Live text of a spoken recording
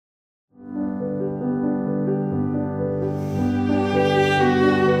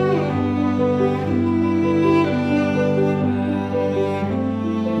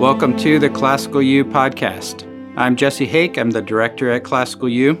Welcome to the Classical U podcast. I'm Jesse Hake. I'm the director at Classical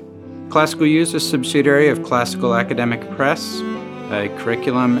U. Classical U is a subsidiary of Classical Academic Press, a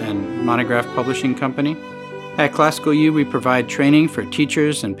curriculum and monograph publishing company. At Classical U, we provide training for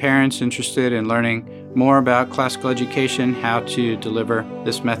teachers and parents interested in learning more about classical education, how to deliver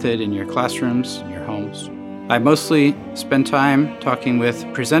this method in your classrooms, in your homes. I mostly spend time talking with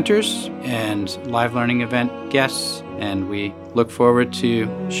presenters and live learning event guests, and we look forward to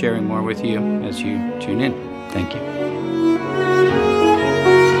sharing more with you as you tune in. Thank you.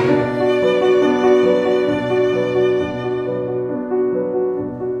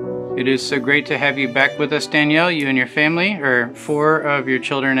 It is so great to have you back with us, Danielle, you and your family, or 4 of your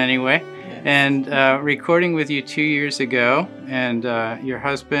children anyway, and recording with you 2 years ago, and your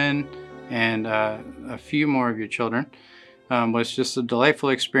husband and a few more of your children. Was just a delightful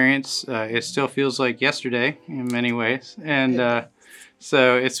experience. It still feels like yesterday in many ways. And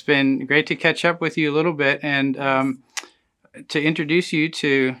so it's been great to catch up with you a little bit and to introduce you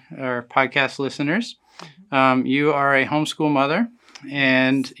to our podcast listeners. You are a homeschool mother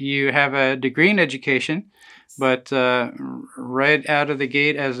and you have a degree in education, but right out of the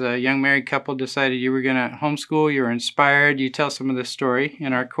gate as a young married couple decided you were going to homeschool. You were inspired. You tell some of the story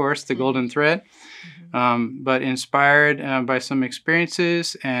in our course, The Golden Thread. But inspired by some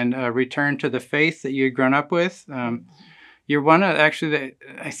experiences and returned to the faith that you had grown up with. You're one of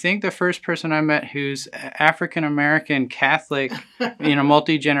I think the first person I met who's African-American Catholic,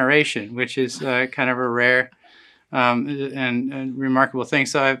 multi-generation, which is kind of a rare and remarkable thing.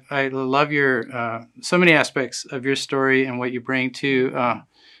 So I love your so many aspects of your story and what you bring to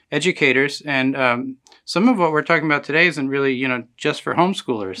educators. And some of what we're talking about today isn't really, just for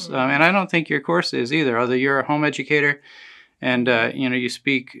homeschoolers. And I don't think your course is either, although you're a home educator and, you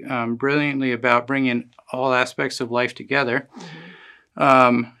speak brilliantly about bringing all aspects of life together.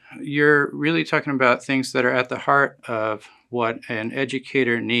 You're really talking about things that are at the heart of what an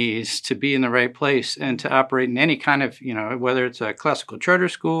educator needs to be in the right place and to operate in any kind of, whether it's a classical charter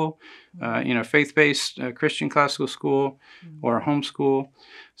school, faith-based Christian classical school or a homeschool.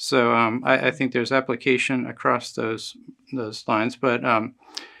 So I think there's application across those lines. But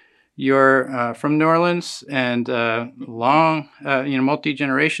you're from New Orleans and long,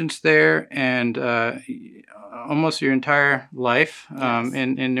 multi-generations there and almost your entire life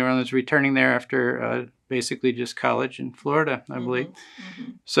in New Orleans, returning there after basically just college in Florida, I believe.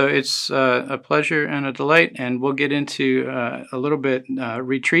 Mm-hmm. So it's a pleasure and a delight, and we'll get into a little bit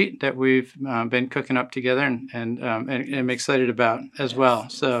retreat that we've been cooking up together and I'm excited about as well.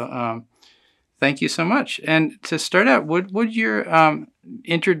 So thank you so much. And to start out, would your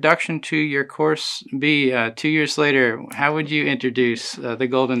introduction to your course be 2 years later? How would you introduce the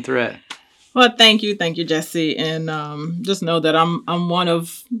Golden Thread? Well, thank you, Jesse, and just know that I'm one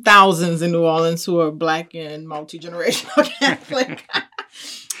of thousands in New Orleans who are Black and multi-generational Catholic.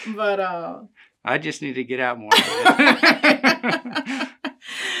 But I just need to get out more.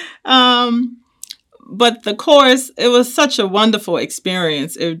 But the course, it was such a wonderful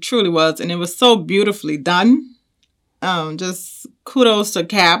experience. It truly was, and it was so beautifully done. Just kudos to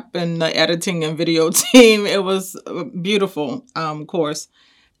Cap and the editing and video team. It was a beautiful course.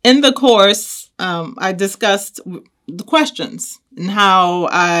 In the course, I discussed the questions and how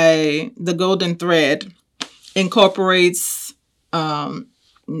the Golden Thread incorporates all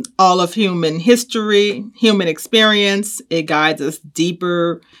of human history, human experience. It guides us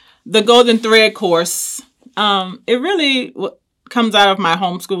deeper. The Golden Thread course, it really comes out of my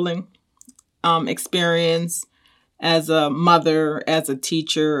homeschooling experience as a mother, as a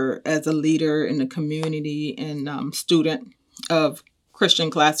teacher, as a leader in the community and student of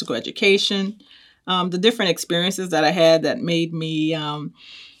Christian classical education, the different experiences that I had that made me,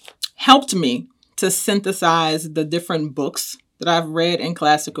 helped me to synthesize the different books that I've read in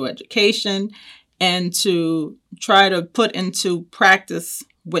classical education and to try to put into practice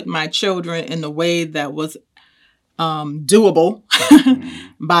with my children in a way that was doable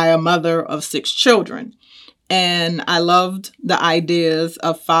by a mother of 6 children. And I loved the ideas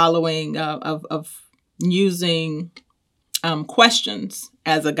of following, of using questions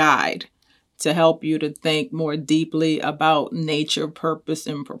as a guide to help you to think more deeply about nature, purpose,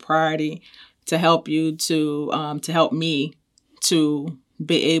 and propriety, to help you to help me to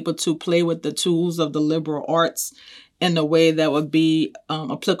be able to play with the tools of the liberal arts in a way that would be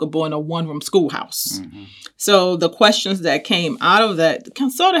applicable in a one-room schoolhouse. Mm-hmm. So the questions that came out of that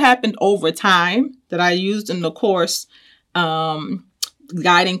sort of happened over time that I used in the course,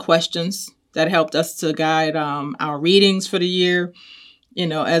 guiding questions that helped us to guide our readings for the year.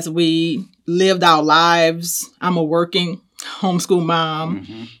 As we lived our lives, I'm a working homeschool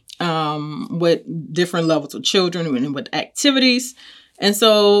mom, with different levels of children and with activities. And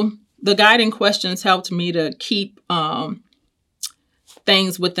so the guiding questions helped me to keep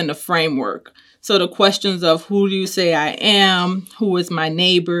things within the framework. So the questions of who do you say I am? Who is my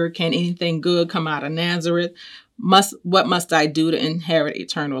neighbor? Can anything good come out of Nazareth? What must I do to inherit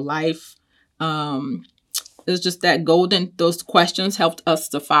eternal life? It's just that those questions helped us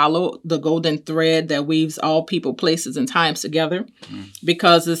to follow the golden thread that weaves all people, places, and times together,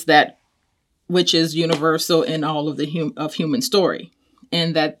 because it's that which is universal in all of the human story.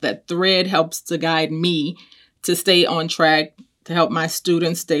 And that thread helps to guide me to stay on track, to help my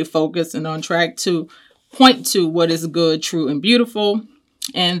students stay focused and on track to point to what is good, true, and beautiful,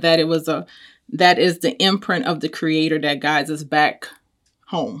 and that that is the imprint of the Creator that guides us back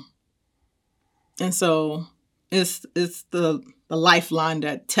home. And so it's the lifeline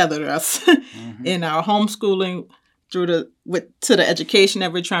that tethered us in our homeschooling to the education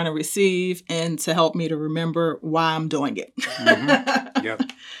that we're trying to receive, and to help me to remember why I'm doing it. Yep.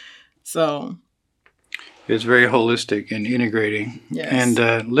 So it's very holistic and integrating, yes,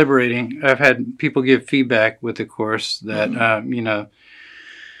 and liberating. I've had people give feedback with the course that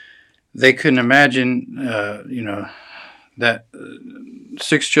they couldn't imagine that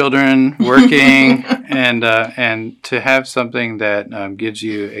 6 children working and to have something that gives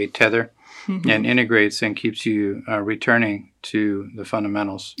you a tether and integrates and keeps you returning to the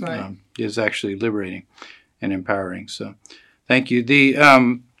fundamentals is actually liberating and empowering. So thank you.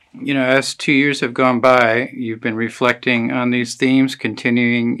 As 2 years have gone by, you've been reflecting on these themes,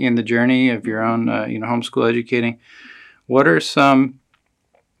 continuing in the journey of your own, homeschool educating. What are some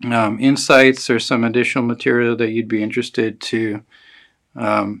insights or some additional material that you'd be interested to,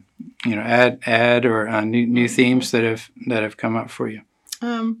 add or new themes that have come up for you?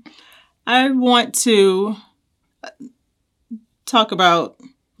 I want to talk about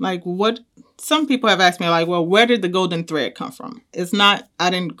what some people have asked me, well, where did the golden thread come from? It's not, I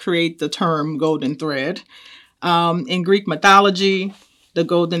didn't create the term golden thread. In Greek mythology, the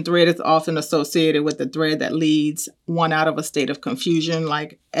golden thread is often associated with the thread that leads one out of a state of confusion,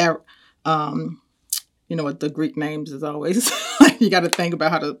 what the Greek names is always, you got to think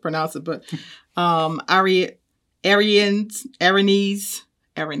about how to pronounce it, but Erinys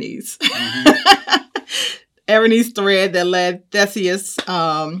thread that led Theseus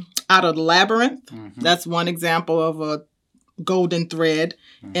out of the labyrinth. That's one example of a golden thread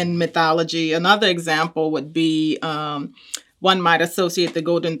in mythology. Another example would be one might associate the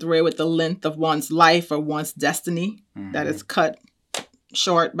golden thread with the length of one's life or one's destiny that is cut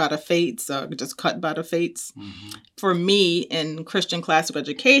short by the fates, or just cut by the fates. For me, in Christian classical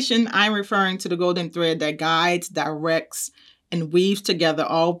education, I'm referring to the golden thread that guides, directs, and weaves together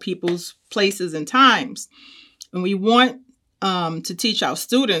all people's places and times. And we want to teach our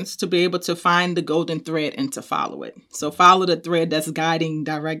students to be able to find the golden thread and to follow it. So follow the thread that's guiding,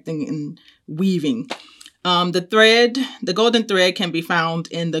 directing, and weaving. The golden thread can be found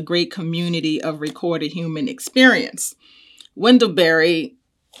in the great community of recorded human experience. Wendell Berry,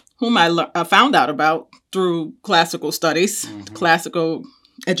 whom I found out about through classical studies, classical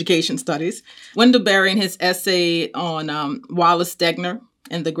education studies. Wendell Berry, in his essay on Wallace Stegner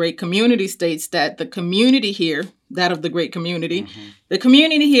and the Great Community, states that the community here, that of the great community, the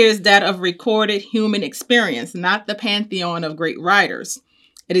community here is that of recorded human experience, not the pantheon of great writers.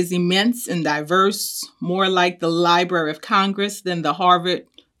 It is immense and diverse, more like the Library of Congress than the Harvard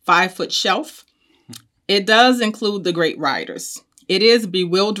 5-foot shelf. It does include the great writers. It is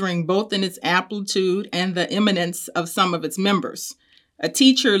bewildering both in its amplitude and the eminence of some of its members. A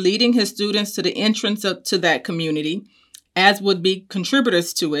teacher leading his students to the entrance to that community, as would be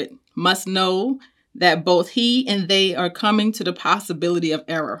contributors to it, must know that both he and they are coming to the possibility of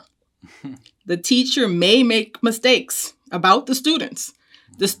error. The teacher may make mistakes about the students.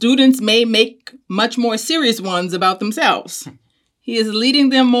 The students may make much more serious ones about themselves. He is leading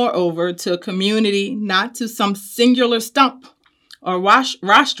them, moreover, to a community, not to some singular stump or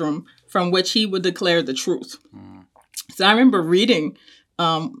rostrum from which he would declare the truth. So I remember reading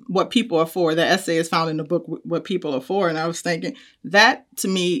What People Are For. The essay is found in the book, What People Are For. And I was thinking, that to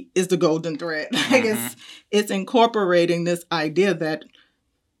me is the golden thread. It's incorporating this idea that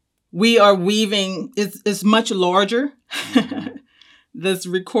we are weaving, is much larger. This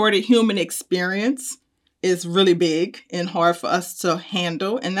recorded human experience is really big and hard for us to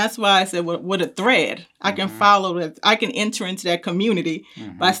handle. And that's why I said, what a thread. I can follow it. I can enter into that community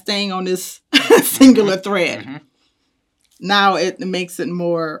by staying on this singular thread. Now it makes it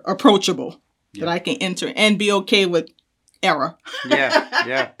more approachable that I can enter and be okay with error.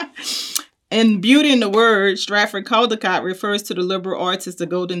 Yeah. In Beauty in the Word, Stratford Caldecott refers to the liberal arts as the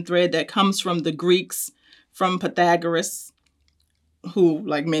golden thread that comes from the Greeks, from Pythagoras, who,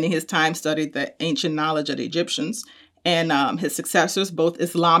 like many his time, studied the ancient knowledge of the Egyptians, and his successors, both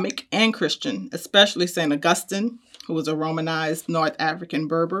Islamic and Christian, especially St. Augustine, who was a Romanized North African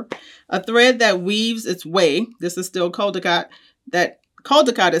Berber. A thread that weaves its way, this is still Caldecott, that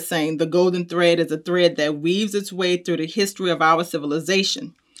Caldecott is saying the golden thread is a thread that weaves its way through the history of our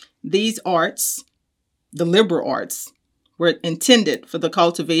civilization. These arts, the liberal arts, were intended for the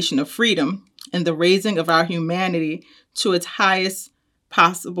cultivation of freedom and the raising of our humanity to its highest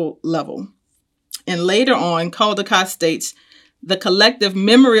possible level. And later on, Caldecott states, the collective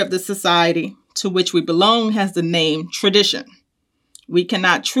memory of the society to which we belong has the name tradition. We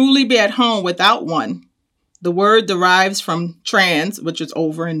cannot truly be at home without one. The word derives from trans, which is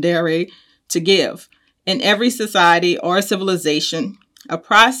over, and dere, to give. In every society or civilization, a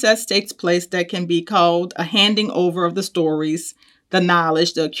process takes place that can be called a handing over of the stories, the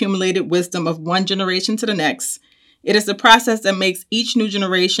knowledge, the accumulated wisdom of one generation to the next. It is the process that makes each new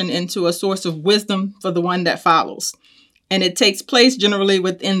generation into a source of wisdom for the one that follows. And it takes place generally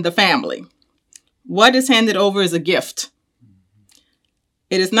within the family. What is handed over is a gift.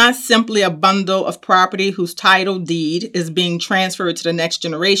 It is not simply a bundle of property whose title deed is being transferred to the next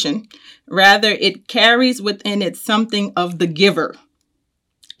generation. Rather, it carries within it something of the giver.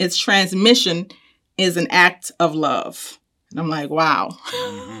 Its transmission is an act of love. And I'm like, wow.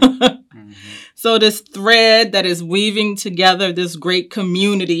 Mm-hmm. Mm-hmm. So this thread that is weaving together this great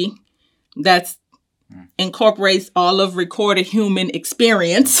community that incorporates all of recorded human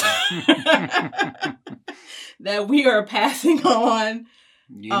experience that we are passing on.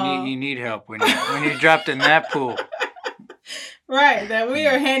 You need help when you're dropped in that pool. Right, that we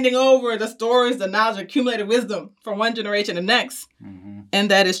are handing over the stories, the knowledge, accumulated wisdom from one generation to the next. Mm-hmm. And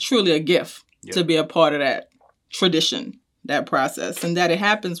that is truly a gift to be a part of that tradition, that process, and that it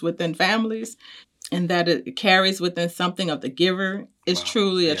happens within families and that it carries within something of the giver is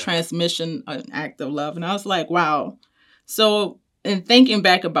truly a transmission, an act of love. And I was like, wow. So in thinking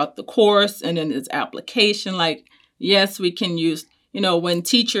back about the course and in its application, like, yes, we can use, when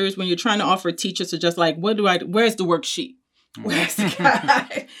you're trying to offer teachers to just like, where's the worksheet? Where's the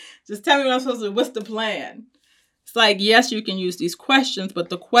guy? Just tell me what I'm supposed to do. What's the plan? It's like, yes, you can use these questions, but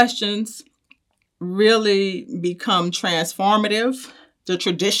the questions really become transformative. The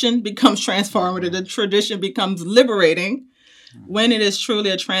tradition becomes transformative. The tradition becomes liberating when it is truly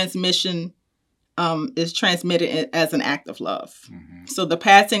a transmission, is transmitted as an act of love. Mm-hmm. So the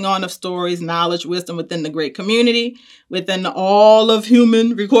passing on of stories, knowledge, wisdom within the great community, within all of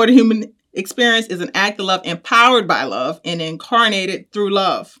recorded human experience is an act of love empowered by love and incarnated through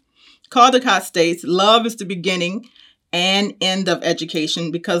love. Caldecott states, love is the beginning and end of education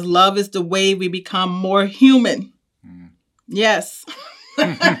because love is the way we become more human. Mm. Yes.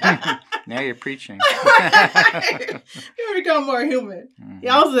 Now you're preaching. We become more human. Mm-hmm. He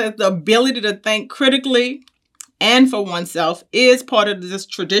also says the ability to think critically and for oneself is part of this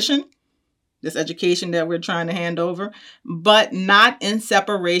tradition, this education that we're trying to hand over, but not in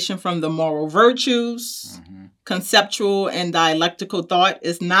separation from the moral virtues. Mm-hmm. Conceptual and dialectical thought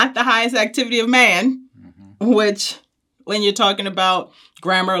is not the highest activity of man, which, when you're talking about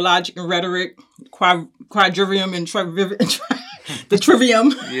grammar, logic, and rhetoric, quadrivium and the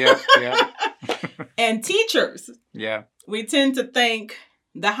trivium, and teachers, we tend to think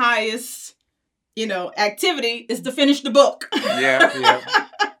the highest, activity is to finish the book.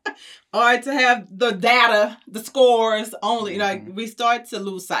 Or to have the data, the scores only. Like, we start to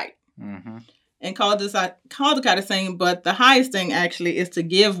lose sight. Mm-hmm. And Caldecott is saying, but the highest thing actually is to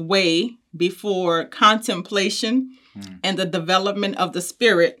give way before contemplation and the development of the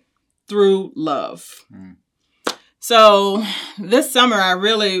spirit through love. So this summer, I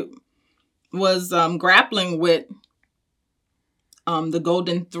really was grappling with the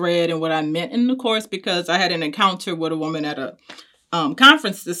golden thread and what I meant in the course, because I had an encounter with a woman at a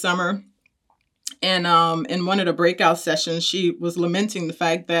conference this summer. And in one of the breakout sessions, she was lamenting the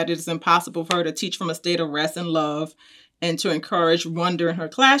fact that it is impossible for her to teach from a state of rest and love and to encourage wonder in her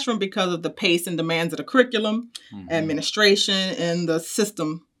classroom because of the pace and demands of the curriculum, administration, and the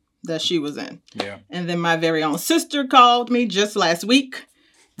system that she was in. Yeah. And then my very own sister called me just last week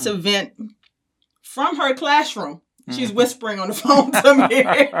to vent from her classroom. She's whispering on the phone to me.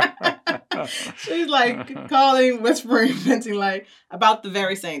 She's like calling, whispering, venting like about the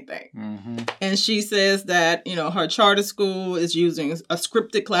very same thing. Mm-hmm. And she says that, her charter school is using a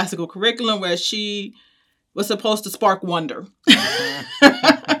scripted classical curriculum where she was supposed to spark wonder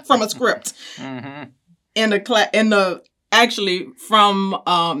from a script in the actually from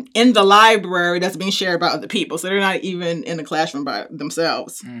in the library that's being shared by other people. So they're not even in the classroom by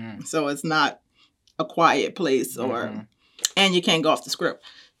themselves. Mm-hmm. So it's not a quiet place and you can't go off the script.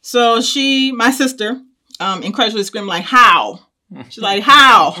 So my sister, incredulously screamed like, how? She's like,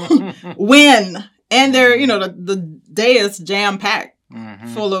 how? When? And they're, the day is jam-packed,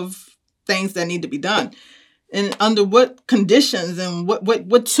 full of things that need to be done. And under what conditions and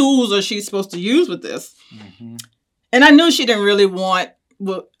what tools are she supposed to use with this? Mm-hmm. And I knew she didn't really want.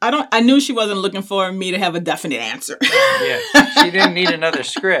 Well, I knew she wasn't looking for me to have a definite answer. Yeah, she didn't need another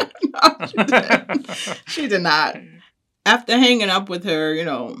script. No, she didn't. She did not. After hanging up with her,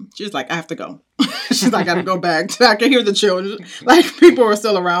 she's like, I have to go. She's like, I got to go back. I can hear the children. Like, people were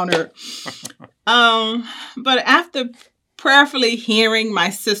still around her. But after prayerfully hearing my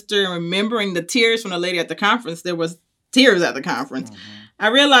sister and remembering the tears from the lady at the conference, there was tears at the conference. Mm-hmm. I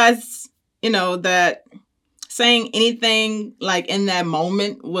realized, that saying anything like in that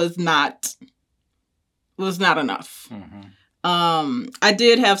moment was not enough. Mm-hmm. I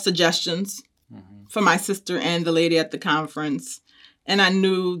did have suggestions for my sister and the lady at the conference, and I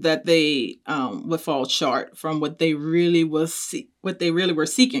knew that they would fall short from what they really were seeking.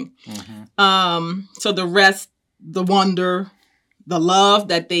 Mm-hmm. So the rest, the wonder, the love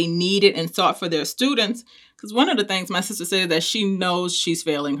that they needed and sought for their students. Because one of the things my sister said is that she knows she's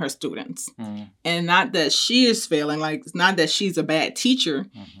failing her students. Mm-hmm. And not that she is failing, like it's not that she's a bad teacher.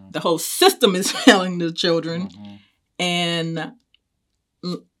 Mm-hmm. The whole system is failing the children. Mm-hmm. And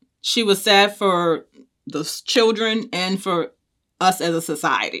she was sad for the children and for us as a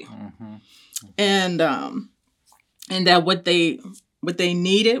society. Mm-hmm. Mm-hmm. And that what they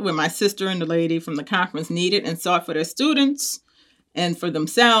needed, what my sister and the lady from the conference needed and sought for their students and for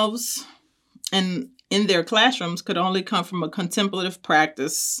themselves and in their classrooms could only come from a contemplative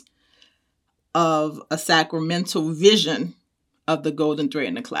practice of a sacramental vision of the golden thread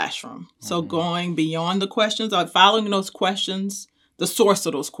in the classroom. Mm-hmm. So going beyond the questions or following those questions, the source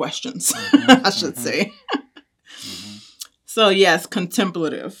of those questions, I should say. Mm-hmm. So yes,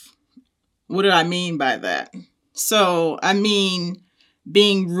 contemplative. What do I mean by that? So I mean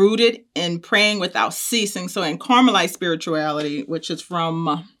being rooted in praying without ceasing. So in Carmelite spirituality, which is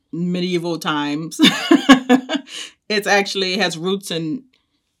from medieval times, it actually has roots in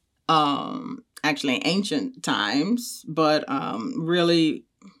actually ancient times, but really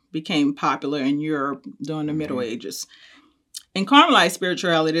became popular in Europe during the Middle Ages. In Carmelite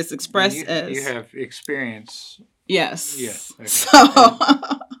spirituality, it's expressed as... You have experience. Yes. Yes. Okay. So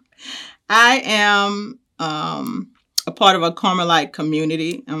I am a part of a Carmelite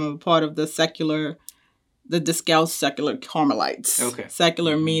community. I'm a part of the Discalced secular Carmelites. Okay.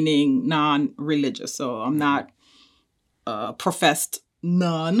 Secular meaning non-religious. So I'm not a professed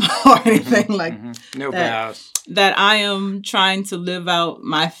nun or anything like no vows. That I am trying to live out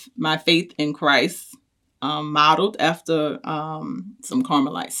my faith in Christ. Modeled after some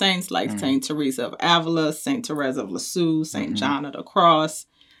Carmelite saints like Saint Teresa of Avila, Saint Teresa of Lisieux, Saint John of the Cross,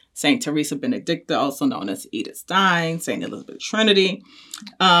 Saint Teresa Benedicta, also known as Edith Stein, Saint Elizabeth Trinity.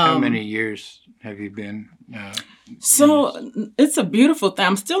 How many years have you been? So it's a beautiful thing.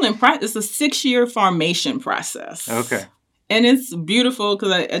 I'm still in practice. It's a 6-year formation process. Okay. And it's beautiful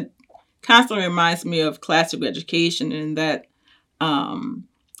because it constantly reminds me of classical education in that,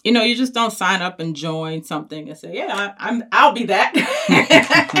 you just don't sign up and join something and say, yeah, I'll be that.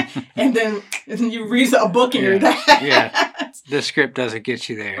 and then you read a book and you're that. Yeah. The script doesn't get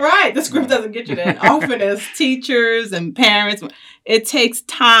you there. Right. The script doesn't get you there. And often as teachers and parents, it takes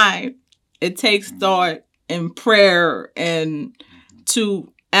time. It takes thought and prayer and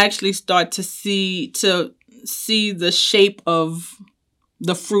to actually start to see the shape of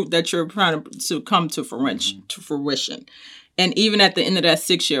the fruit that you're trying to come to fruition. And even at the end of that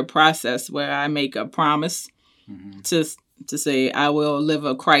 6-year process where I make a promise to say I will live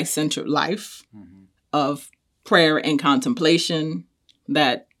a Christ-centered life of prayer and contemplation,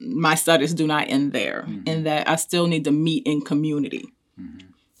 that my studies do not end there and that I still need to meet in community.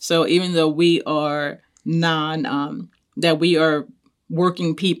 So even though we are that we are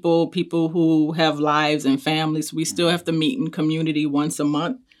working people who have lives and families, we still have to meet in community once a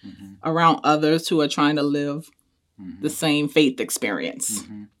month around others who are trying to live the same faith experience.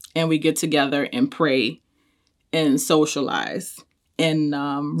 And we get together and pray and socialize and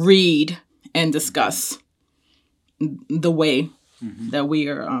read and discuss the way that we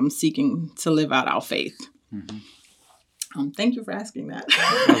are seeking to live out our faith. Thank you for asking that.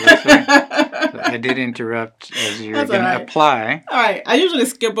 I did interrupt as you were going to apply. All right. I usually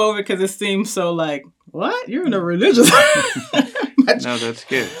skip over because it seems so what? You're in a religious... No, that's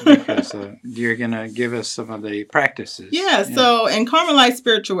good, because you're going to give us some of the practices. Yeah, so in Carmelite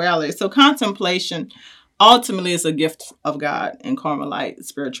spirituality, so contemplation ultimately is a gift of God in Carmelite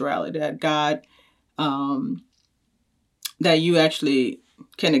spirituality, that God, that you actually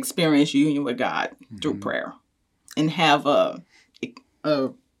can experience union with God through prayer and have a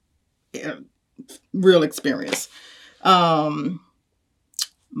real experience. But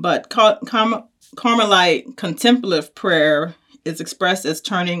Carmelite contemplative prayer is expressed as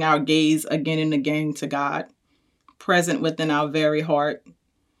turning our gaze again and again to God, present within our very heart,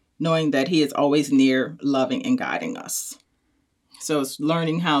 knowing that He is always near, loving, and guiding us. So it's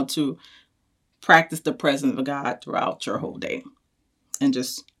learning how to practice the presence of God throughout your whole day, and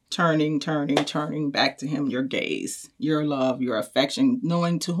just turning back to Him, your gaze, your love, your affection,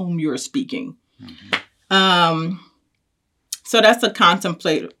 knowing to whom you are speaking. So that's a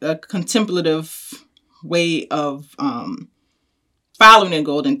contemplative way of following a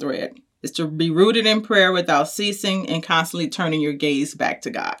golden thread, is to be rooted in prayer without ceasing and constantly turning your gaze back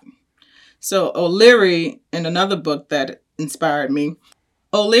to God. So O'Leary, in another book that inspired me,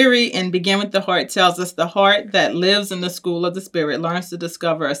 O'Leary in Begin with the Heart tells us the heart that lives in the school of the Spirit learns to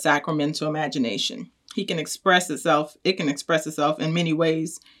discover a sacramental imagination. It can express itself in many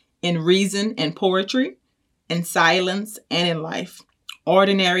ways, in reason and poetry, in silence and in life,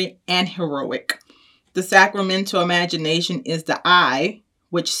 ordinary and heroic. The sacramental imagination is the eye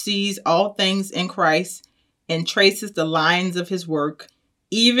which sees all things in Christ and traces the lines of His work,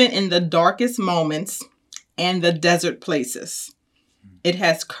 even in the darkest moments and the desert places. It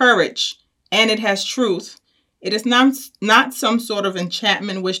has courage and it has truth. It is not some sort of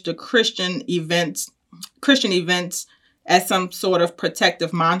enchantment which the Christian events as some sort of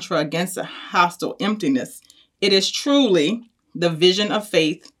protective mantra against a hostile emptiness. It is truly the vision of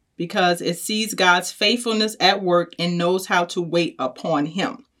faith, because it sees God's faithfulness at work and knows how to wait upon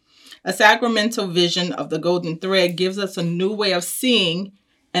Him. A sacramental vision of the golden thread gives us a new way of seeing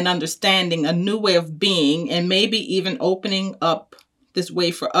and understanding, a new way of being, and maybe even opening up this way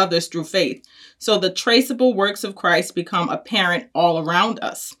for others through faith. So the traceable works of Christ become apparent all around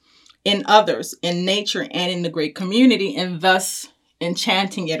us, in others, in nature, and in the great community, and thus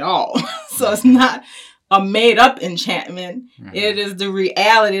enchanting it all. So it's not a made-up enchantment. It is the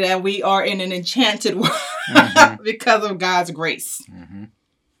reality that we are in an enchanted world because of God's grace.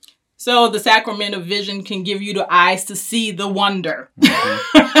 So the sacramental vision can give you the eyes to see the wonder.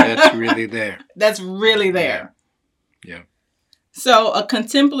 That's really there. That's really there. Yeah. So a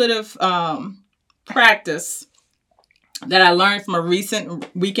contemplative practice that I learned from a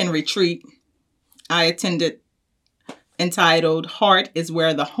recent weekend retreat I attended, entitled Heart is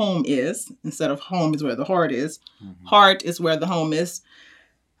Where the Home Is, instead of Home is Where the Heart Is. Heart is where the home is.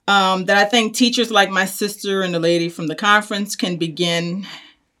 That I think teachers like my sister and the lady from the conference can begin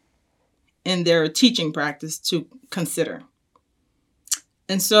in their teaching practice to consider.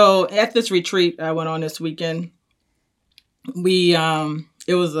 And so at this retreat I went on this weekend,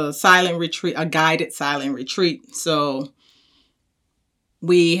 it was a silent retreat, a guided silent retreat. So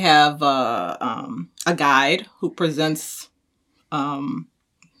we have a guide who presents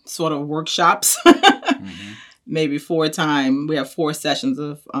sort of workshops, maybe 4 times. We have 4 sessions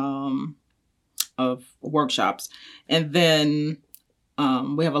of workshops, and then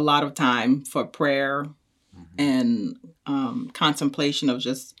we have a lot of time for prayer and contemplation of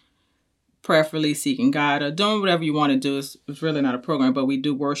just prayerfully seeking God or doing whatever you want to do. It's really not a program, but we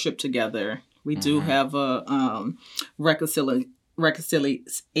do worship together. We do have a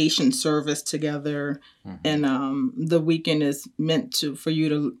reconciliation service together, and the weekend is meant for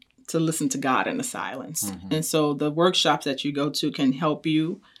you to listen to God in the silence. And so the workshops that you go to can help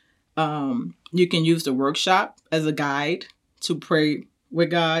you. You can use the workshop as a guide to pray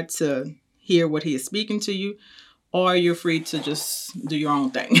with God, to hear what He is speaking to you, or you're free to just do your own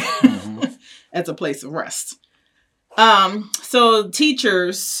thing as a place of rest. So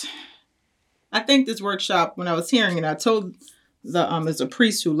teachers, I think this workshop, when I was hearing it, I told as a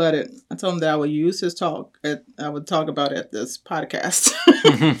priest who led it, I told him that I would use his talk. I would talk about it at this podcast.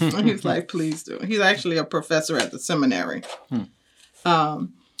 And he's like, please do. He's actually a professor at the seminary.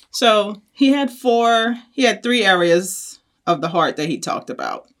 So he had 3 areas of the heart that he talked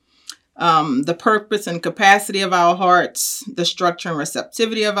about. The purpose and capacity of our hearts, the structure and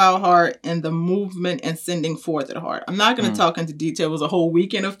receptivity of our heart, and the movement and sending forth of the heart. I'm not going to talk into detail. It was a whole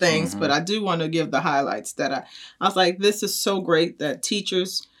weekend of things, but I do want to give the highlights that I was like, this is so great that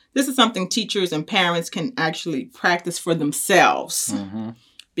this is something teachers and parents can actually practice for themselves.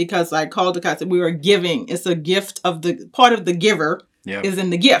 Because like Caldecott said, we are giving. It's a gift of part of the giver is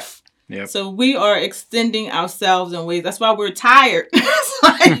in the gift. Yep. So we are extending ourselves in ways. That's why we're tired. That's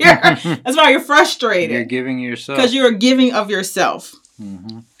why you're frustrated. You're giving yourself. Because you're giving of yourself.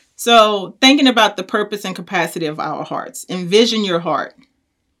 Mm-hmm. So thinking about the purpose and capacity of our hearts. Envision your heart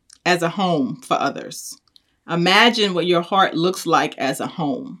as a home for others. Imagine what your heart looks like as a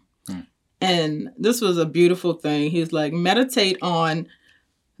home. And this was a beautiful thing. He was like, meditate on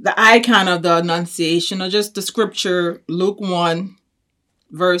the icon of the Annunciation, or just the scripture, Luke 1,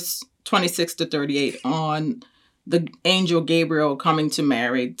 verse 26 to 38, on the angel Gabriel coming to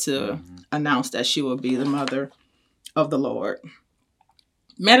Mary to announce that she will be the mother of the Lord.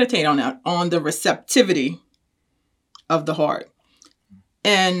 Meditate on that, on the receptivity of the heart.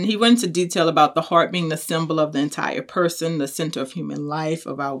 And he went into detail about the heart being the symbol of the entire person, the center of human life,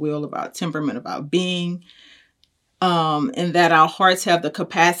 of our will, of our temperament, of our being. And that our hearts have the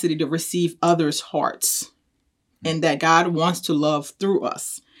capacity to receive others' hearts. And that God wants to love through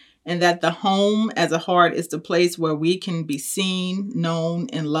us. And that the home as a heart is the place where we can be seen, known,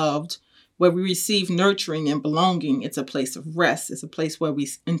 and loved. Where we receive nurturing and belonging. It's a place of rest. It's a place where we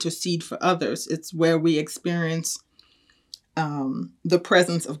intercede for others. It's where we experience the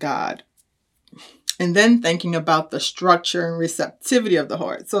presence of God. And then thinking about the structure and receptivity of the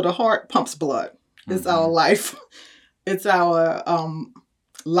heart. So the heart pumps blood. It's our life. It's our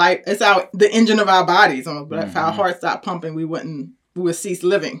life. It's the engine of our bodies. If our heart stopped pumping, we would cease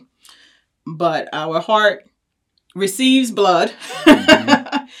living. But our heart receives blood,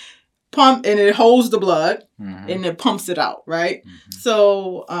 and it holds the blood, and it pumps it out, right?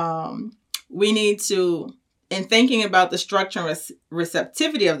 So we need to, in thinking about the structure and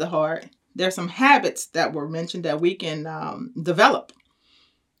receptivity of the heart, there's some habits that were mentioned that we can develop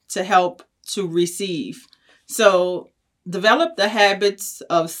to help to receive. So develop the habits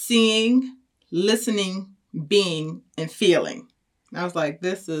of seeing, listening, being, and feeling. And I was like,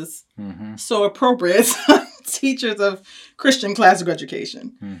 this is so appropriate. Teachers of Christian classical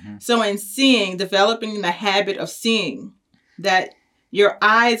education. So in seeing, developing the habit of seeing, that your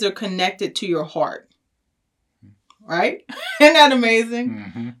eyes are connected to your heart. Right? Isn't that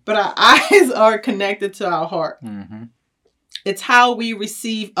amazing? But our eyes are connected to our heart. It's how we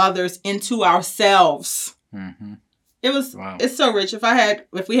receive others into ourselves. It's so rich.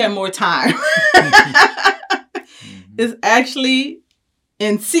 If we had more time, it's actually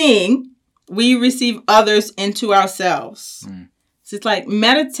in seeing, we receive others into ourselves. So it's like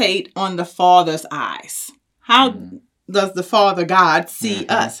meditate on the Father's eyes. How does the Father God see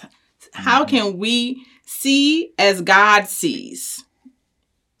us? How can we see as God sees?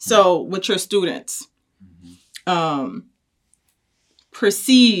 So with your students,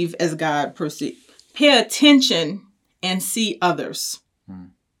 perceive as God perceives. Pay attention and see others.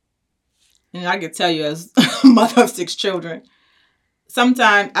 And I can tell you, as a mother of 6 children,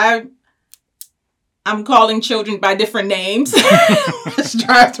 sometimes I'm calling children by different names, which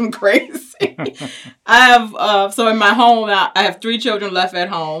drives them crazy. So in my home, I have 3 children left at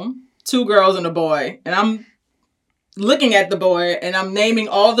home, 2 girls and a boy. And I'm looking at the boy and I'm naming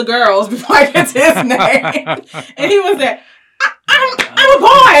all the girls before I get to his name. And he was there, I'm a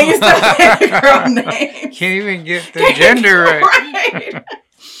boy instead of saying the girl name. Can't even get the gender right. Right.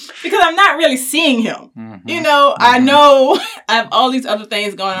 Because I'm not really seeing him. I know I have all these other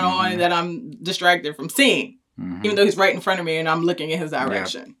things going on that I'm distracted from seeing. Even though he's right in front of me and I'm looking in his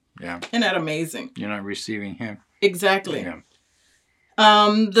direction. Yeah. Isn't that amazing? You're not receiving him. Exactly. Yeah.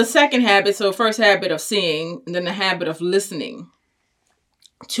 The second habit, so first habit of seeing, and then the habit of listening.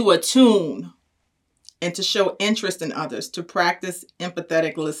 To attune and to show interest in others. To practice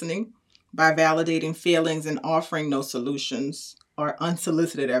empathetic listening by validating feelings and offering no solutions or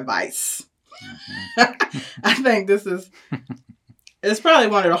unsolicited advice. I think it's probably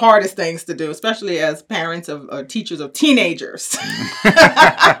one of the hardest things to do, especially as parents or teachers of teenagers.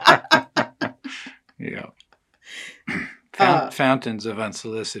 Yeah. Fountains of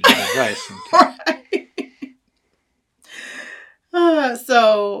unsolicited advice. Right.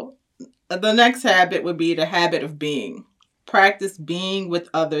 So the next habit would be the habit of being. Practice being with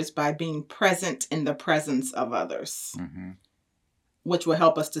others by being present in the presence of others. Which will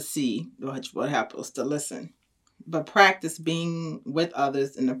help us to see, which will help us to listen. But practice being with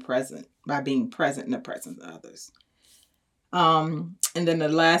others in the present, by being present in the presence of others. And then the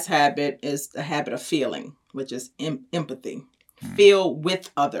last habit is the habit of feeling, which is empathy. Feel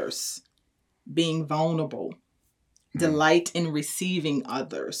with others, being vulnerable, delight in receiving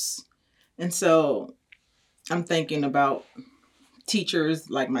others. And so I'm thinking about teachers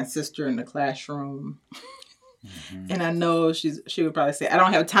like my sister in the classroom. And I know she would probably say, I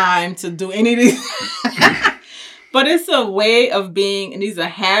don't have time to do any of these. But it's a way of being, and these are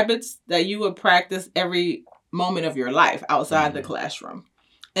habits that you would practice every moment of your life outside the classroom.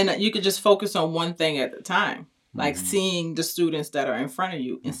 And you could just focus on one thing at a time, like seeing the students that are in front of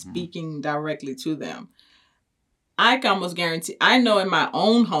you and speaking directly to them. I can almost guarantee, I know in my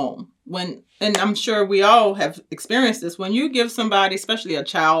own home, and I'm sure we all have experienced this, when you give somebody, especially a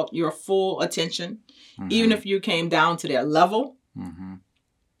child, your full attention, even if you came down to their level,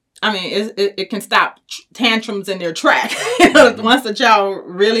 I mean, it can stop tantrums in their track. Once the child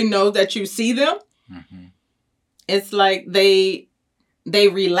really knows that you see them, it's like they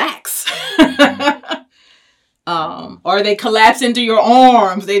relax. Or they collapse into your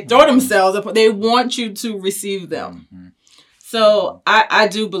arms. They throw themselves up. They want you to receive them. So I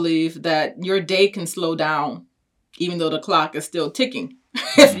do believe that your day can slow down, even though the clock is still ticking,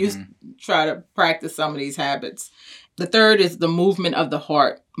 if you try to practice some of these habits. The third is the movement of the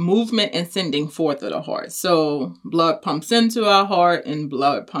heart, movement and sending forth of the heart. So blood pumps into our heart and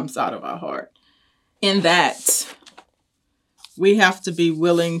blood pumps out of our heart. In that, we have to be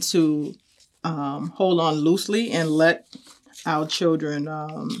willing to hold on loosely and let our children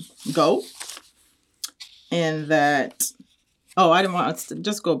go. And that, I didn't want to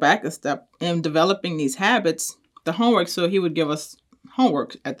just go back a step. In developing these habits, the homework, so he would give us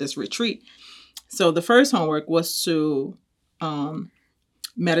homework at this retreat. So the first homework was to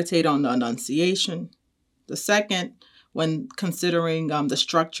meditate on the Annunciation. The second, when considering the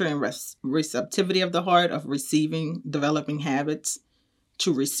structure and receptivity of the heart of developing habits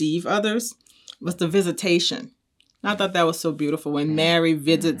to receive others, was the visitation. I thought that was so beautiful when Mary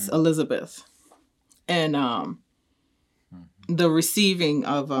visits Elizabeth, and the receiving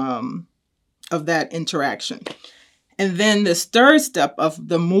of that interaction. And then this third step of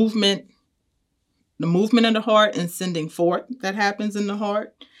the movement in the heart and sending forth that happens in the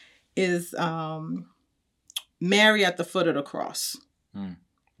heart is Mary at the foot of the cross.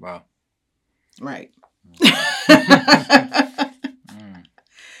 Wow. Right.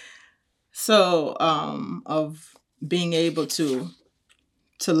 So, of being able to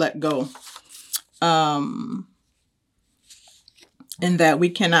let go. And that we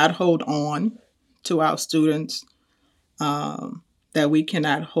cannot hold on to our students. That we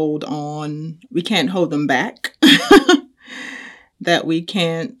cannot hold on. We can't hold them back. That we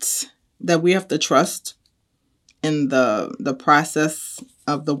have to trust in the process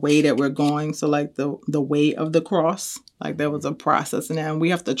of the way that we're going. So like the way of the cross, like there was a process in there, and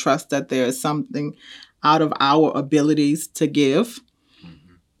we have to trust that there is something out of our abilities to give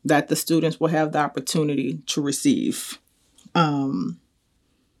that the students will have the opportunity to receive. And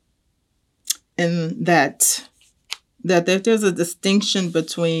that there's a distinction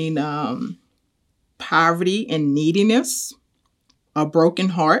between poverty and neediness. A broken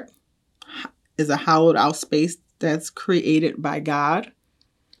heart is a hollowed out space that's created by God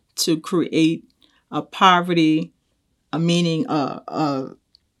to create a poverty, a meaning, an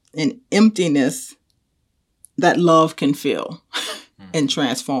emptiness that love can fill and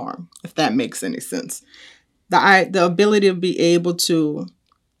transform, if that makes any sense. The ability to be able to,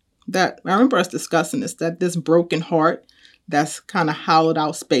 that I remember us discussing this broken heart, that's kind of hollowed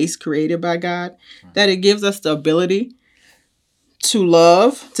out space created by God, that it gives us the ability to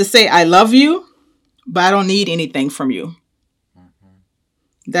love, to say, I love you, but I don't need anything from you.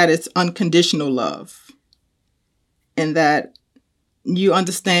 That it's unconditional love. And that you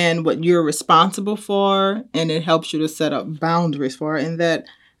understand what you're responsible for, and it helps you to set up boundaries for it. And that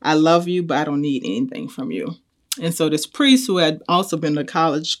I love you, but I don't need anything from you. And so this priest, who had also been a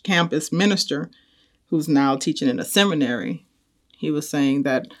college campus minister, who's now teaching in a seminary, he was saying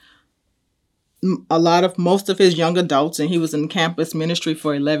that most of his young adults, and he was in campus ministry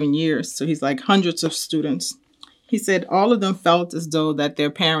for 11 years, so he's like hundreds of students. He said all of them felt as though that their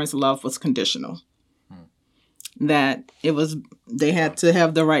parents' love was conditional. That they had to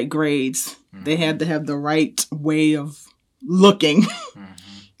have the right grades. They had to have the right way of looking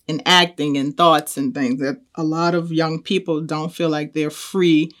and acting and thoughts and things. That a lot of young people don't feel like they're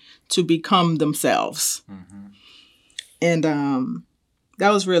free to become themselves. And that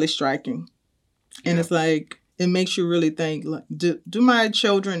was really striking. And it's like, it makes you really think, like, do my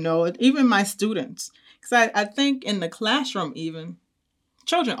children know it? Even my students. Because I think in the classroom even,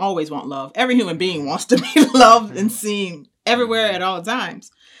 children always want love. Every human being wants to be loved and seen everywhere at all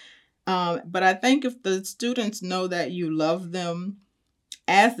times. But I think if the students know that you love them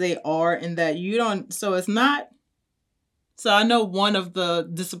as they are, and that you don't, so it's not, so I know one of the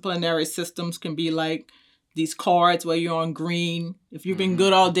disciplinary systems can be like these cards where you're on green. If you've been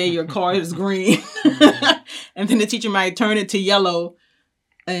good all day, your card is green. And then the teacher might turn it to yellow.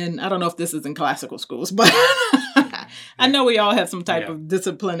 And I don't know if this is in classical schools, but I know we all have some type of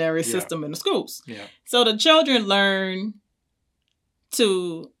disciplinary system in the schools. Yeah. So the children learn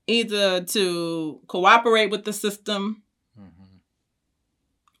to either to cooperate with the system,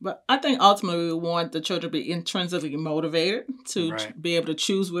 but I think ultimately we want the children to be intrinsically motivated to be able to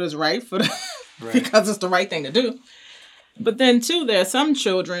choose what is right for the, because it's the right thing to do. But then too, there are some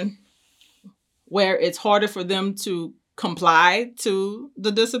children where it's harder for them to comply to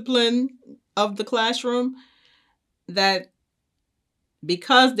the discipline of the classroom, that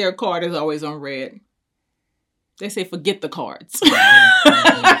because their card is always on red, they say, forget the cards.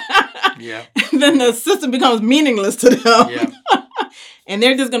 Yeah. Then the system becomes meaningless to them. Yeah. And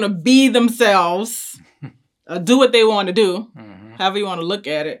they're just going to be themselves, do what they want to do, however you want to look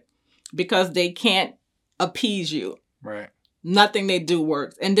at it, because they can't appease you. Right. Nothing they do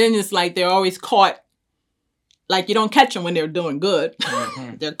works. And then it's like they're always caught. Like you don't catch them when they're doing good.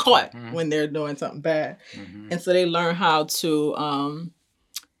 They're caught when they're doing something bad. And so they learn how to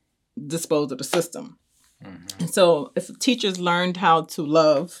dispose of the system. And so if teachers learned how to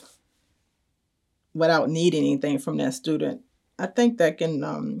love without needing anything from that student, I think that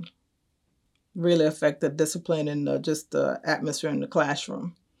can really affect the discipline and just the atmosphere in the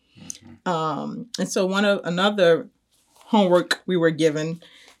classroom. And so another homework we were given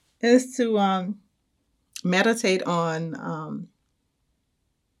is to meditate on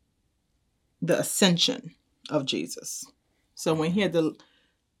the ascension of Jesus. So when he had to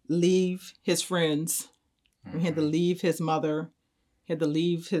leave his friends, when he had to leave his mother, he had to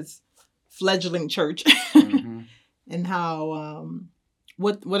leave his fledgling church, and how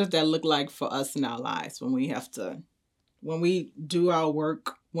what does that look like for us in our lives when we do our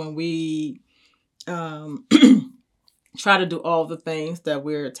work, when we try to do all the things that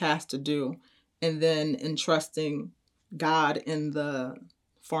we're tasked to do, and then entrusting God in the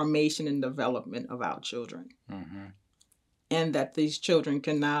formation and development of our children. And that these children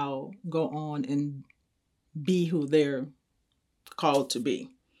can now go on and be who they're called to be.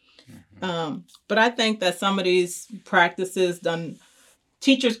 But I think that some of these practices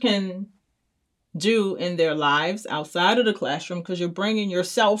teachers can do in their lives outside of the classroom, because you're bringing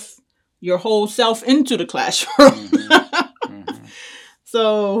your whole self into the classroom.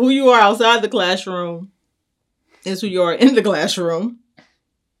 So who you are outside the classroom is who you are in the classroom.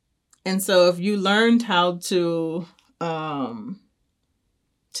 And so if you learned how to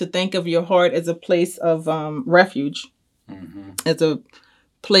think of your heart as a place of refuge, as a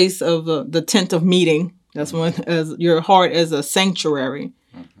place of the tent of meeting, that's when as your heart as a sanctuary,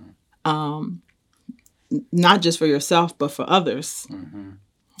 not just for yourself but for others.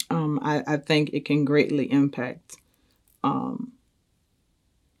 I think it can greatly impact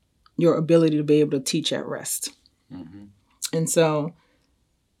your ability to be able to teach at rest. And so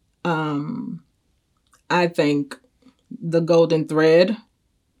I think the golden thread,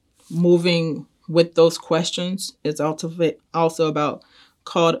 moving with those questions, is also about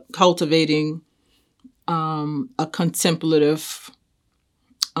cultivating a contemplative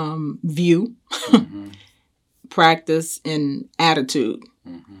view, practice, and attitude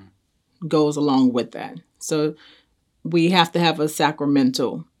goes along with that. So we have to have a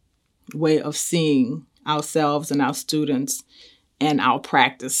sacramental way of seeing ourselves and our students and our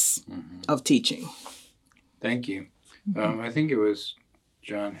practice of teaching. Thank you. I think it was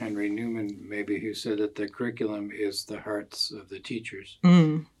John Henry Newman maybe who said that the curriculum is the hearts of the teachers.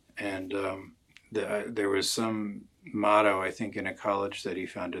 And there was some motto, I think, in a college that he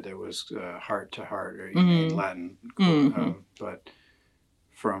founded that was heart to heart, or in Latin, but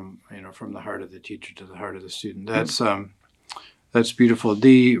from the heart of the teacher to the heart of the student. That's beautiful.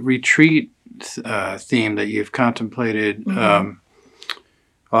 The retreat theme that you've contemplated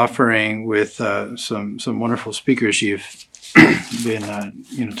offering with some wonderful speakers you've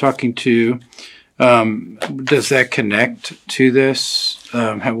been talking to, does that connect to this?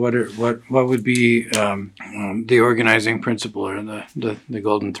 What would be the organizing principle or the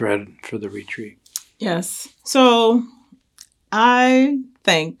golden thread for the retreat? Yes. So I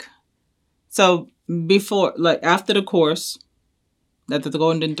think before, after the course, that the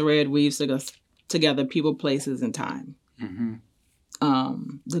golden thread weaves together people, places, and time.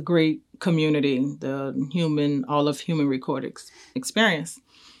 The great community, all of human recorded experience.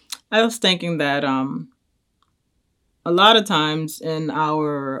 I was thinking that a lot of times in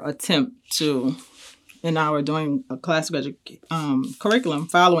our doing a classical curriculum,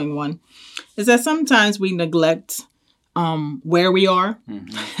 following one, is that sometimes we neglect where we are,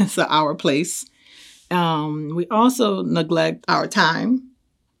 so our place. We also neglect our time,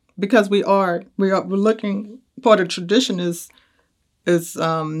 because we're looking. Part of the tradition is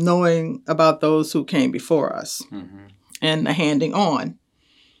knowing about those who came before us. and the handing on.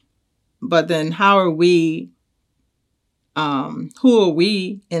 But then how are we, who are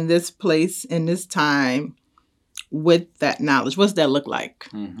we in this place, in this time with that knowledge? What's that look like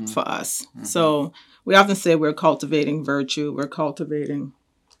for us? So we often say we're cultivating virtue, we're cultivating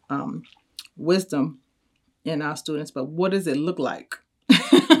wisdom in our students, but what does it look like?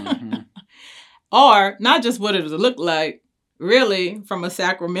 Or not just what does it look like, really from a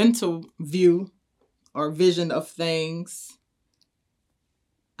sacramental view or vision of things.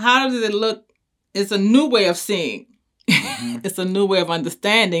 How does it look? It's a new way of seeing. It's a new way of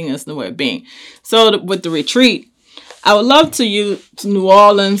understanding. It's a new way of being. So with the retreat, I would love to use New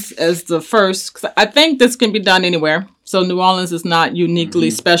Orleans as the first, 'cause I think this can be done anywhere. So New Orleans is not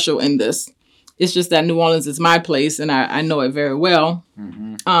uniquely special in this. It's just that New Orleans is my place and I know it very well.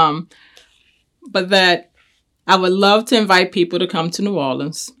 But that I would love to invite people to come to New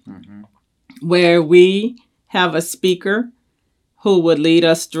Orleans where we have a speaker who would lead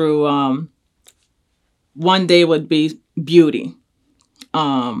us through, one day would be beauty.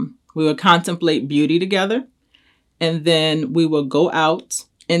 We would contemplate beauty together. And then we will go out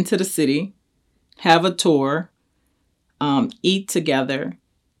into the city, have a tour, eat together,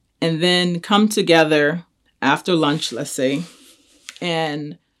 and then come together after lunch, let's say,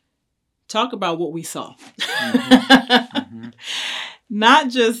 and talk about what we saw. Not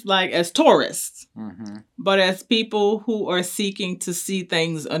just like as tourists, but as people who are seeking to see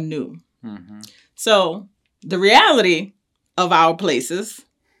things anew. So the reality of our places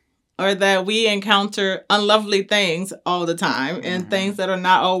are that we encounter unlovely things all the time and things that are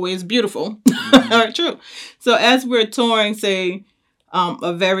not always beautiful are true. So as we're touring, say,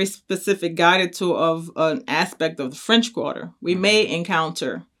 a very specific guided tour of an aspect of the French Quarter, we may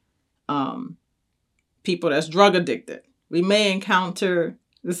encounter people that's drug addicted. We may encounter,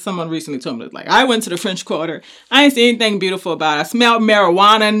 this someone recently told me, like, I went to the French Quarter. I didn't see anything beautiful about it. I smelled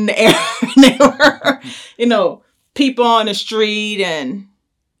marijuana in the air. And there were, people on the street and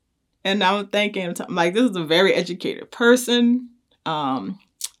I'm thinking, like, this is a very educated person.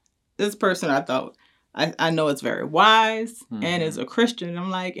 This person, I thought, I know is very wise and is a Christian. I'm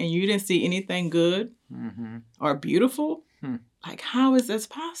like, and you didn't see anything good or beautiful? Like, how is this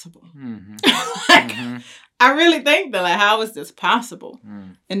possible? I really think that, like, how is this possible?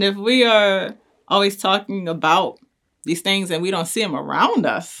 And if we are always talking about these things and we don't see them around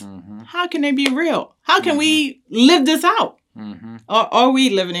us, how can they be real? How can we live this out? Or are we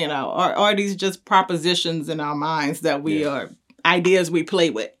living it out? Or are these just propositions in our minds that we are ideas we play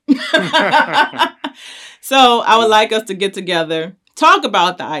with? So I would like us to get together, talk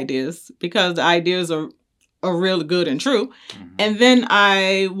about the ideas, because the ideas are real good and true. And then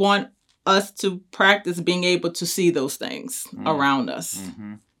I want us to practice being able to see those things around us.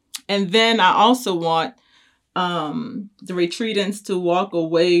 And then I also want the retreatants to walk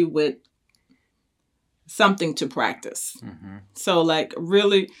away with something to practice. So, like,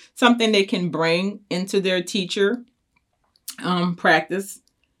 really something they can bring into their teacher practice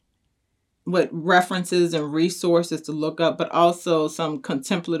with references and resources to look up, but also some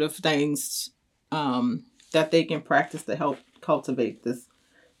contemplative things that they can practice to help cultivate this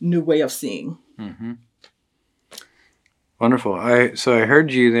new way of seeing. Wonderful. So I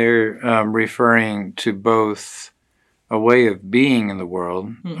heard you there referring to both a way of being in the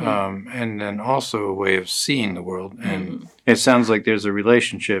world and then also a way of seeing the world. And it sounds like there's a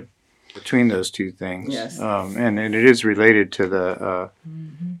relationship between those two things. Yes. And it is related to the,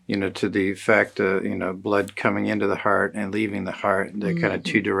 to the fact of, blood coming into the heart and leaving the heart, the kind of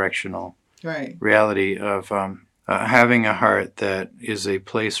two-directional reality of having a heart that is a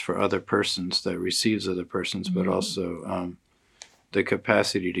place for other persons, that receives other persons, but also the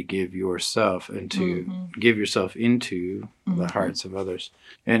capacity to give yourself and to give yourself into the hearts of others.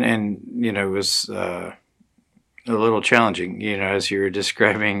 And it was a little challenging, as you were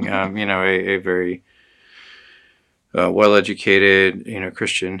describing, a very well-educated,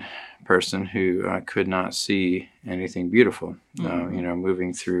 Christian person who could not see anything beautiful,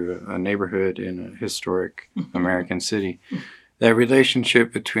 moving through a neighborhood in a historic American city. That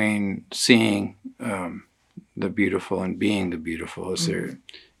relationship between seeing the beautiful and being the beautiful,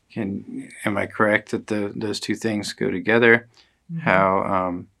 am I correct that those two things go together?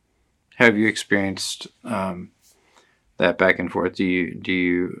 How have you experienced that back and forth? Do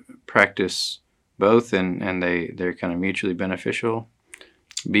you practice both and they're kind of mutually beneficial?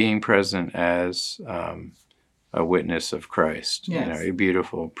 Being present as a witness of Christ, a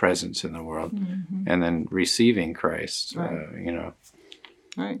beautiful presence in the world, and then receiving Christ,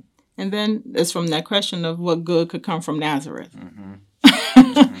 Right. And then it's from that question of what good could come from Nazareth.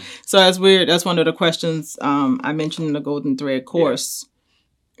 So that's one of the questions I mentioned in the Golden Thread course.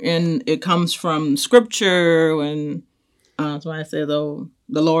 Yeah. And it comes from scripture, and that's why I say, though,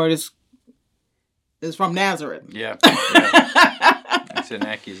 the Lord is from Nazareth. Yeah. It's an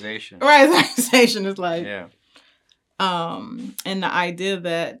accusation. Right, it's an accusation. It's like, yeah. And the idea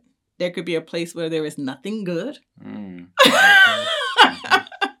that there could be a place where there is nothing good.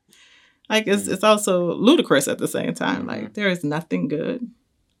 Like, it's also ludicrous at the same time. Like, there is nothing good.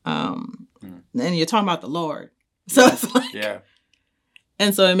 And you're talking about the Lord. So it's like... Yeah.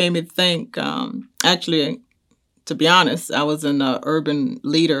 And so it made me think, actually, to be honest, I was in an urban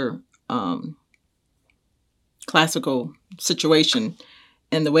leader classical situation.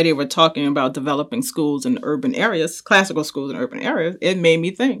 And the way they were talking about developing schools in urban areas, classical schools in urban areas, it made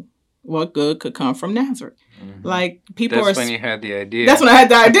me think, what good could come from Nazareth? Like, people That's when you had the idea. That's when I had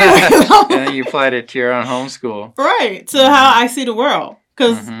the idea. And then you applied it to your own homeschool. Right, to how I see the world.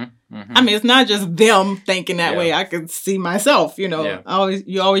 Because, I mean, it's not just them thinking that way. I can see myself, you know. Yeah.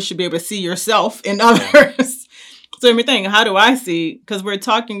 You always should be able to see yourself in others. Yeah. So let me think, how do I see? Because we're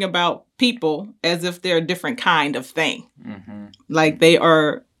talking about people as if they're a different kind of thing. Like they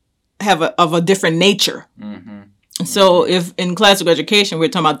have a different nature. So if in classical education we're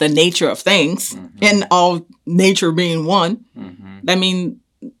talking about the nature of things, and all nature being one, that means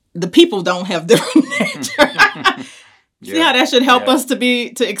the people don't have different nature. See how that should help us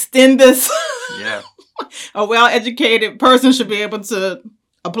to extend this? Yeah. A well-educated person should be able to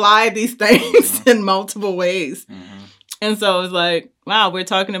apply these things in multiple ways. And so it's like, wow, we're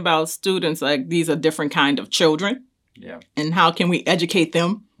talking about students, like these are different kind of children. Yeah. And how can we educate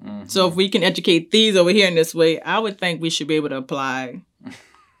them? So if we can educate these over here in this way, I would think we should be able to apply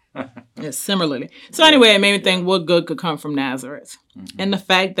it similarly. So anyway, it made me think what good could come from Nazareth. And the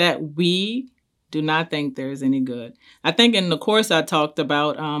fact that we do not think there's any good. I think in the course I talked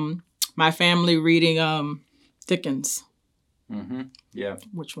about my family reading Dickens. Yeah.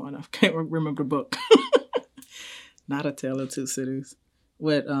 Which one? I can't remember the book. Not A Tale of Two Cities.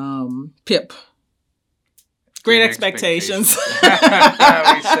 With Pip. Great Expectations. We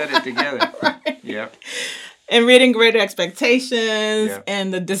said it together. Right. Yep. And reading Great Expectations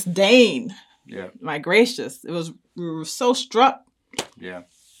and the disdain. Yeah. My gracious. We were so struck. Yeah.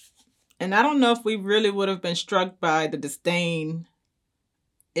 And I don't know if we really would have been struck by the disdain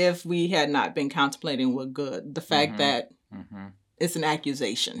if we had not been contemplating what good. The fact that it's an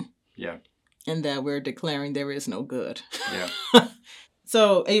accusation. Yeah. And that we're declaring there is no good. Yeah.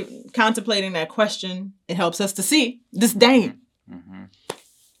 So contemplating that question, it helps us to see disdain.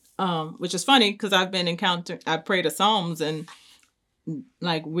 Which is funny because I pray the Psalms and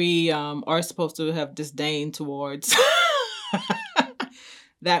like we are supposed to have disdain towards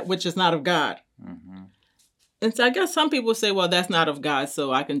that which is not of God. And so I guess some people say, well, that's not of God.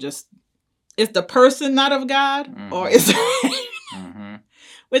 So I can is the person not of God or is it...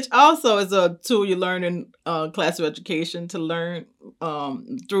 Which also is a tool you learn in classical education to learn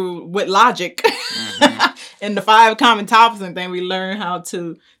with logic. And the 5 common topics and thing, we learn how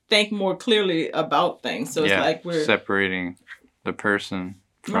to think more clearly about things. So it's like we're separating the person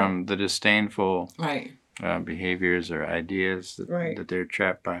from the disdainful behaviors or ideas that they're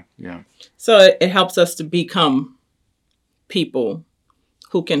trapped by. Yeah. So it helps us to become people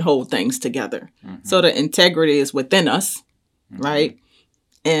who can hold things together. So the integrity is within us, right?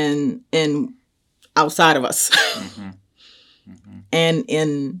 And outside of us. And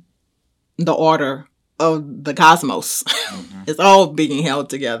in the order of the cosmos. It's all being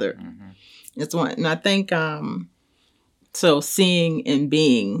held together. It's one. And I think, so seeing and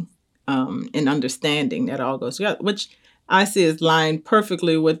being and understanding, that all goes together, which I see is lined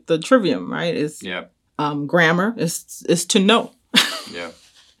perfectly with the trivium, right? It's grammar is to know. Yeah.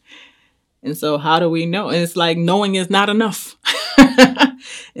 And so how do we know? And it's like knowing is not enough.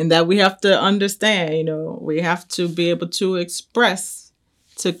 And that we have to understand, we have to be able to express,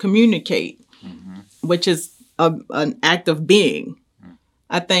 to communicate, which is an act of being.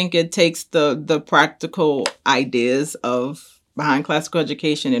 I think it takes the practical ideas of behind classical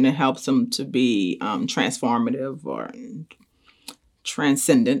education and it helps them to be transformative or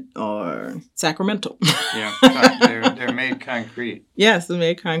transcendent or sacramental. They're made concrete. Yes, they're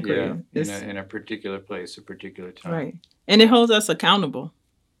made concrete. Yeah, in a particular place, a particular time. Right. And it holds us accountable.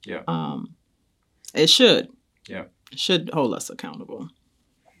 Yeah. It should. Yeah. It should hold us accountable.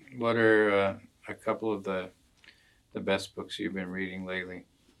 What are a couple of the best books you've been reading lately?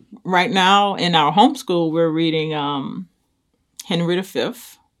 Right now in our homeschool, we're reading Henry V.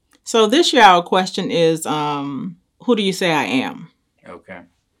 So this year our question is, who do you say I am? Okay.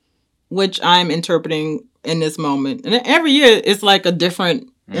 Which I'm interpreting in this moment. And every year it's like a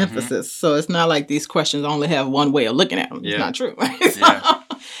different emphasis. So it's not like these questions only have one way of looking at them. It's not true.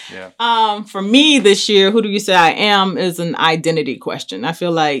 For me this year, who do you say I am is an identity question. I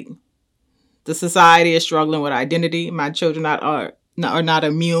feel like the society is struggling with identity. My children are not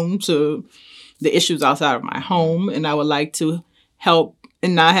immune to the issues outside of my home, and I would like to help.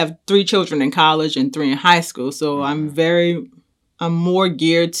 And I have 3 children in college and 3 in high school, so I'm more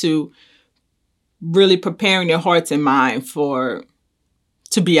geared to really preparing their hearts and mind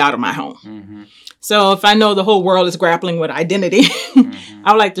to be out of my home. So if I know the whole world is grappling with identity,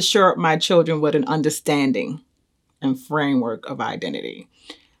 I would like to shore up my children with an understanding and framework of identity,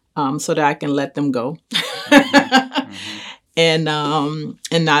 so that I can let them go and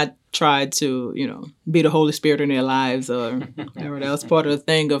not try to, be the Holy Spirit in their lives or whatever. That was part of the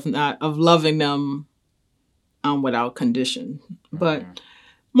thing of loving them without condition. But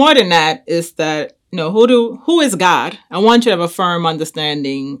more than that is that, who is God? I want you to have a firm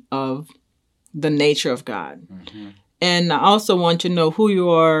understanding of the nature of God. And I also want you to know who you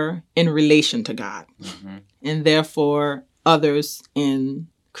are in relation to God and therefore others in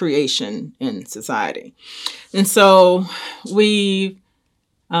creation and society. And so Henry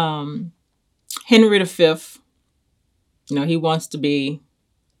V, he wants to be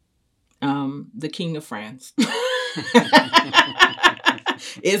the King of France.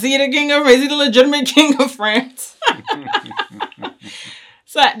 Is he the legitimate King of France?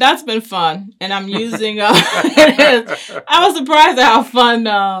 So that's been fun. And I'm using, I was surprised at how fun,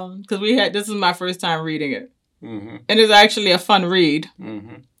 because this is my first time reading it. And it's actually a fun read.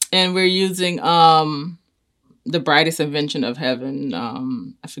 And we're using The Brightest Invention of Heaven.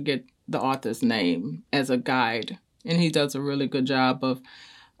 I forget the author's name as a guide. And he does a really good job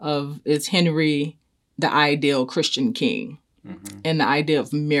of is Henry the ideal Christian king? And the idea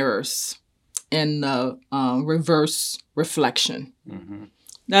of mirrors and the reverse reflection.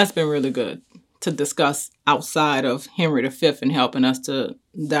 That's been really good to discuss outside of Henry V and helping us to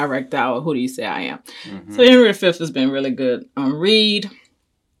direct our who do you say I am. So Henry V has been really good read.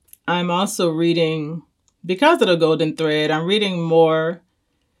 I'm also reading, because of the Golden Thread, I'm reading more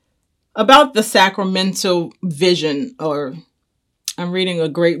about the sacramental vision, or I'm reading a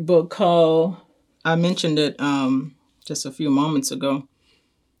great book called, I mentioned it just a few moments ago,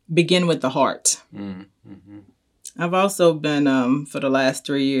 Begin with the Heart. I've also been, for the last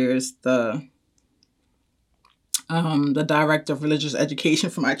 3 years, the director of religious education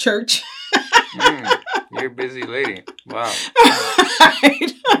for my church. You're a busy lady. Wow.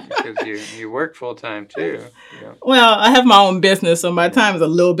 Right. Because you work full time too. Yeah. Well, I have my own business, so my time is a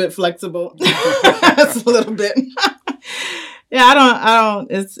little bit flexible. It's a little bit. Yeah, I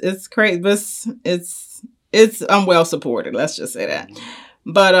don't. It's crazy, but it's I'm well supported. Let's just say that.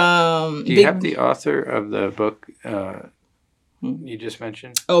 But do you have the author of the book you just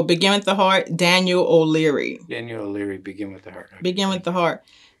mentioned? Oh, Begin with the Heart, Danielle O'Leary. Danielle O'Leary, Begin with the Heart. Okay. Begin with the Heart.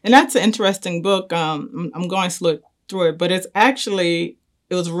 And that's an interesting book. I'm going to look through it, but it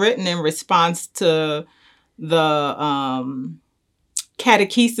was written in response to the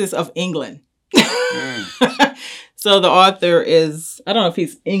Catechesis of England. So the author is, I don't know if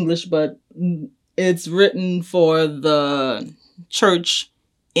he's English, but it's written for the church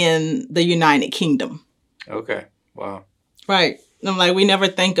in the United Kingdom. Okay. Wow. Right. I'm like, we never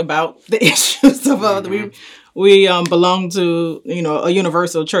think about the issues of other. We belong to, a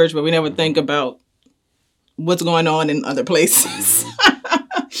universal church, but we never think about what's going on in other places.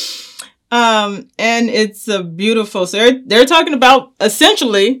 And it's a beautiful. So they're talking about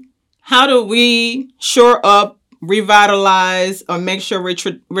essentially how do we shore up, revitalize, or make sure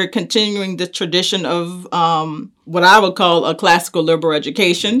we're continuing the tradition of what I would call a classical liberal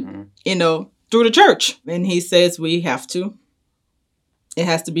education, through the church. And he says we have to. It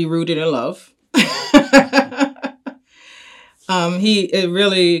has to be rooted in love. It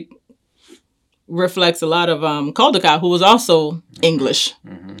really reflects a lot of Caldecott, who was also English.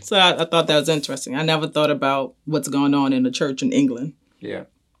 So I thought that was interesting. I never thought about what's going on in the church in England. Yeah.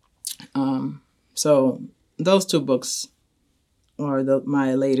 So those 2 books are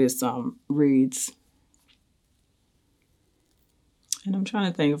my latest reads. And I'm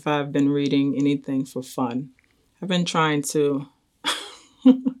trying to think if I've been reading anything for fun. I've been trying to,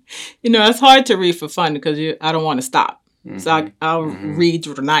 it's hard to read for fun because I don't want to stop. So I'll read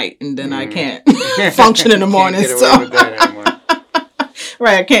through the night and then I can't function in the morning. Can't get away with that anymore.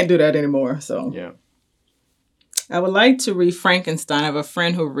 Right, I can't do that anymore. So yeah. I would like to read Frankenstein. I have a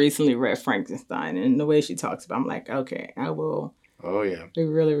friend who recently read Frankenstein, and the way she talks about it, I'm like, okay, I will. Oh, yeah. We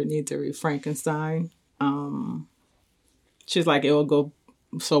really need to read Frankenstein. She's like, it will go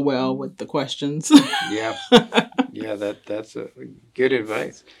so well with the questions. Yeah. Yeah, that's a good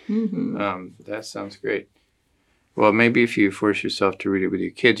advice. That sounds great. Well, maybe if you force yourself to read it with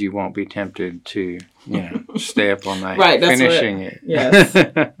your kids, you won't be tempted to, stay up all night finishing it. Yes.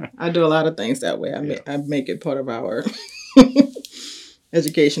 I do a lot of things that way. I make it part of our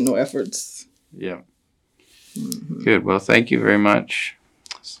educational efforts. Yeah. Good. Well, thank you very much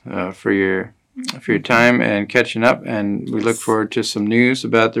for your time and catching up. And we look forward to some news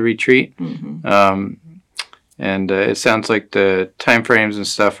about the retreat. And it sounds like the time frames and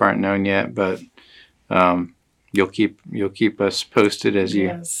stuff aren't known yet, but you'll keep us posted as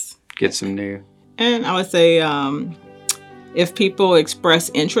you get some new. And I would say if people express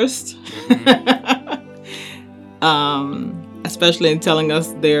interest, especially in telling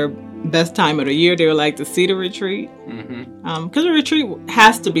us their best time of the year they would like to see the retreat, because the retreat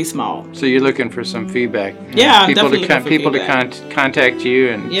has to be small. So you're looking for some feedback. Yeah, people definitely to contact you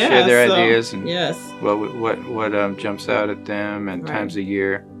and share their ideas and what jumps out at them and times a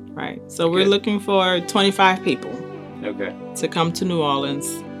year. Right. So we're looking for 25 people. Okay. To come to New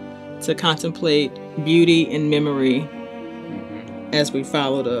Orleans to contemplate beauty and memory as we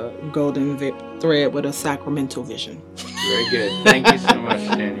follow the golden thread with a sacramental vision. Very good. Thank you so much,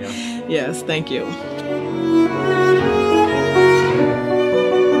 Danielle. Yes, thank you.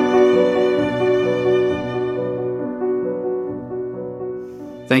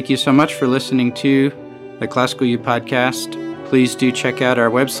 Thank you so much for listening to the Classical U podcast. Please do check out our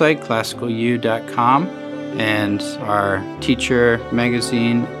website, classicalu.com, and our teacher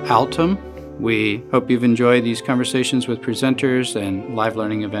magazine, Altum. We hope you've enjoyed these conversations with presenters and live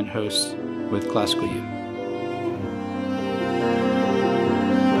learning event hosts with Classical U.